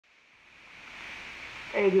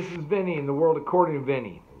Hey, this is Vinny in the world according to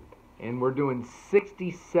Vinny, and we're doing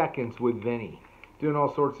 60 seconds with Vinny, doing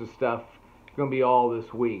all sorts of stuff. It's going to be all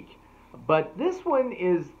this week. But this one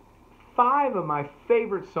is 5 of my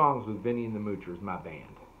favorite songs with Vinnie and the Moochers, my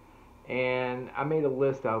band. And I made a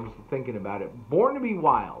list, I was thinking about it. Born to be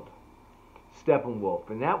Wild, Steppenwolf,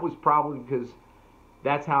 and that was probably because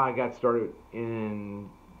that's how I got started in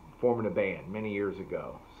forming a band many years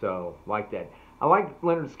ago. So, like that. I like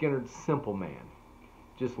Leonard Skinner's Simple Man.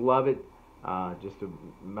 Just love it. Just a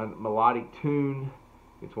melodic tune.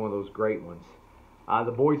 It's one of those great ones.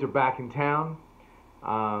 The Boys Are Back in Town.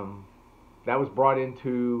 That was brought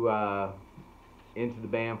into the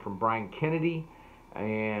band from Brian Kennedy,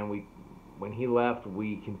 and when he left,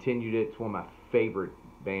 we continued it. It's one of my favorite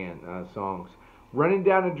band songs. Running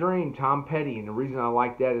Down a Dream, Tom Petty, and the reason I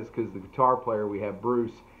like that is because the guitar player we have,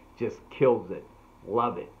 Bruce, just kills it.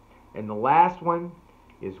 Love it. And the last one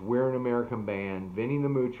is We're an American Band. Vinnie and the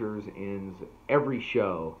Moochers ends every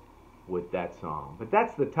show with that song. But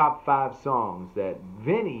that's the top 5 songs that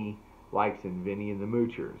Vinnie likes in Vinnie and the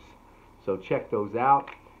Moochers. So check those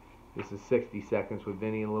out. This is 60 seconds with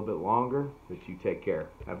Vinnie, a little bit longer, but you take care.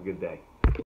 Have a good day.